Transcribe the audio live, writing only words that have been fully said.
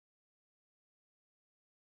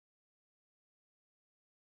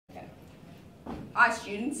Hi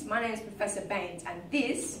students, my name is Professor Baines and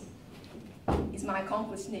this is my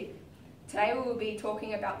accomplice Nick. Today we will be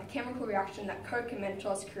talking about the chemical reaction that Coke and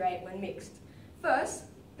Mentos create when mixed. First,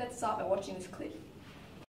 let's start by watching this clip.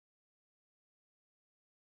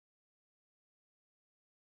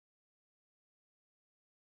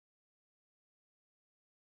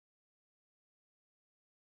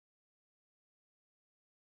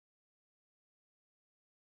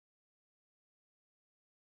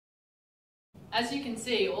 As you can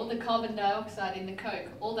see, all the carbon dioxide in the Coke,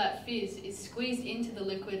 all that fizz, is squeezed into the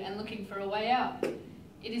liquid and looking for a way out.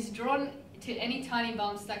 It is drawn to any tiny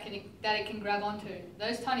bumps that it can grab onto.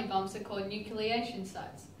 Those tiny bumps are called nucleation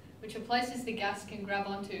sites, which are places the gas can grab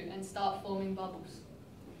onto and start forming bubbles.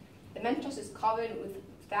 The Mentos is covered with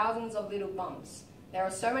thousands of little bumps. There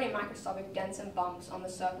are so many microscopic dents and bumps on the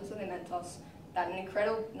surface of the Mentos that an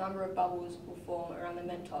incredible number of bubbles will form around the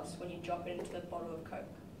Mentos when you drop it into the bottle of Coke.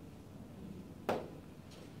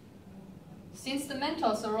 Since the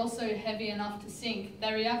Mentos are also heavy enough to sink,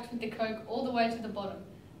 they react with the Coke all the way to the bottom.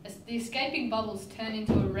 As the escaping bubbles turn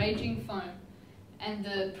into a raging foam, and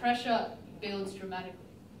the pressure builds dramatically.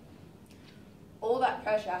 All that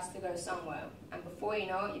pressure has to go somewhere, and before you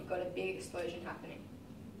know it, you've got a big explosion happening.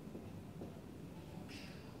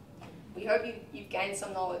 We hope you've gained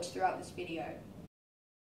some knowledge throughout this video.